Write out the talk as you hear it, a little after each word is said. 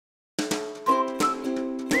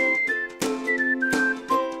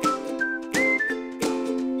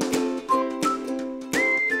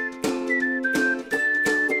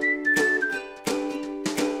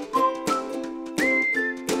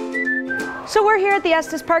So we're here at the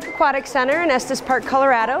Estes Park Aquatic Center in Estes Park,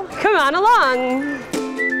 Colorado. Come on along.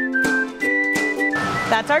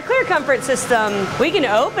 That's our clear comfort system. We can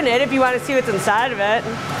open it if you want to see what's inside of it.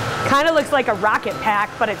 Kind of looks like a rocket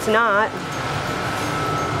pack, but it's not.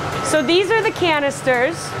 So these are the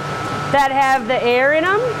canisters that have the air in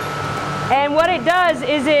them. And what it does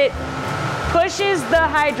is it pushes the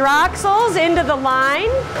hydroxyls into the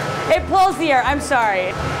line. It pulls the air, I'm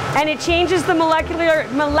sorry. And it changes the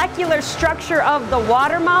molecular structure of the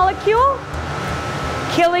water molecule,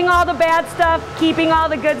 killing all the bad stuff, keeping all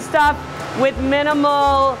the good stuff with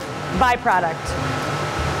minimal byproduct.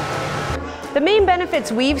 The main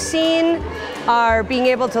benefits we've seen are being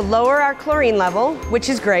able to lower our chlorine level, which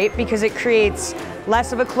is great because it creates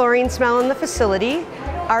less of a chlorine smell in the facility.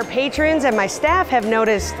 Our patrons and my staff have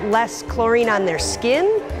noticed less chlorine on their skin,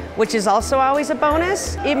 which is also always a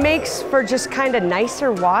bonus. It makes for just kind of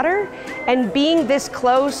nicer water, and being this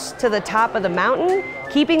close to the top of the mountain,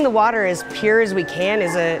 keeping the water as pure as we can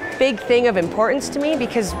is a big thing of importance to me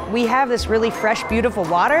because we have this really fresh, beautiful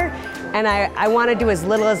water, and I want to do as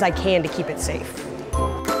little as I can to keep it safe.